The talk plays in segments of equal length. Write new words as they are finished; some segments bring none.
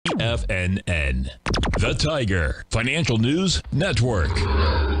TFNN, the Tiger Financial News Network.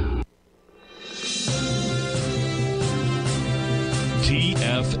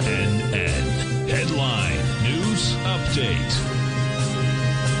 TFNN, headline news update.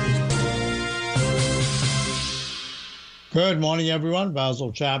 Good morning, everyone.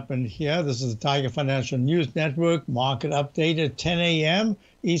 Basil Chapman here. This is the Tiger Financial News Network market update at 10 a.m.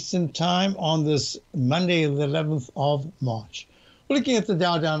 Eastern Time on this Monday, the 11th of March. We're looking at the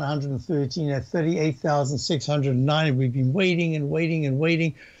Dow down 113 at 38,609. We've been waiting and waiting and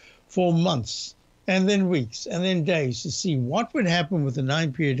waiting for months and then weeks and then days to see what would happen with the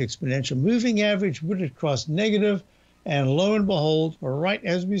 9-period exponential moving average. Would it cross negative? And lo and behold, right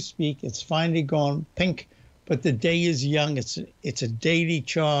as we speak, it's finally gone pink. But the day is young. It's a daily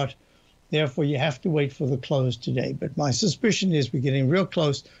chart. Therefore, you have to wait for the close today. But my suspicion is we're getting real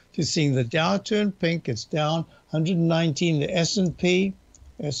close to seeing the Dow turn pink. It's down 119. The S&P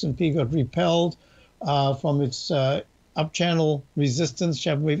got repelled from its up channel resistance,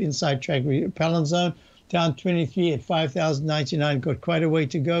 Chapman wave inside track repellent zone, down 23 at 5,099. Got quite a way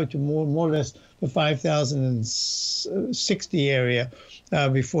to go to more or less the 5,060 area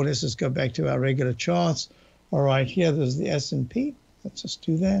before this. Let's go back to our regular charts. All right, here, there's the S&P. Let's just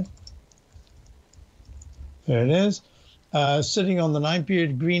do that. There it is. Sitting on the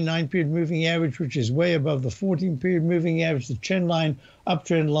 9-period green 9-period moving average, which is way above the 14-period moving average. The trend line,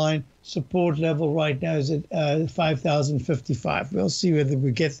 uptrend line, support level right now is at 5,055. We'll see whether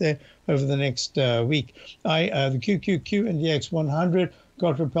we get there over the next week. The QQQ index 100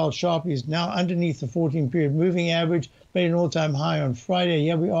 got repelled sharply. Is now underneath the 14-period moving average. Made an all-time high on Friday.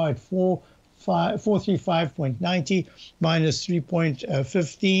 Here we are at 435.90 minus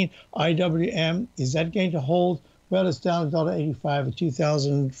 3.15. IWM, is that going to hold? Well, it's down $1.85 at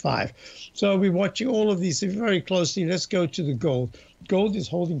 2005. So we're watching all of these very closely. Let's go to the gold. Gold is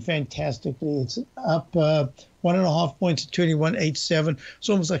holding fantastically. It's up 1.5 points at 21.87. It's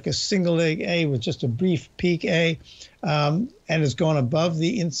almost like a single leg A with just a brief peak A. And it's gone above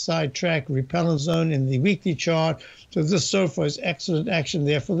the inside track repellent zone in the weekly chart. So this so far is excellent action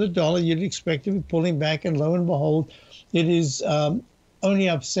there for the dollar. You'd expect to be pulling back, and lo and behold, it is only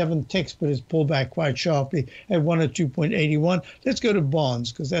up 7 ticks, but it's pulled back quite sharply at 102.81. Let's go to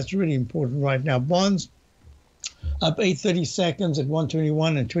bonds, because that's really important right now. Bonds up 8/30 seconds at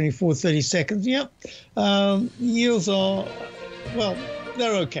 121 and 24/30 seconds. Yep. Yields are, well,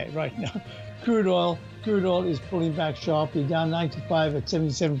 they're okay right now. Crude oil is pulling back sharply, down 95 at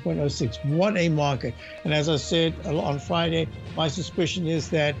 77.06. What a market. And as I said on Friday, my suspicion is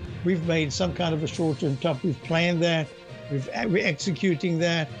that we've made some kind of a short-term top. We've planned that. We're executing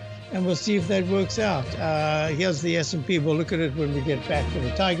that. And we'll see if that works out. Here's the S&P. We'll look at it when we get back to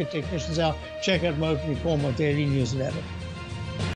the Tiger Technicians Hour. Check out my opening call, my daily newsletter.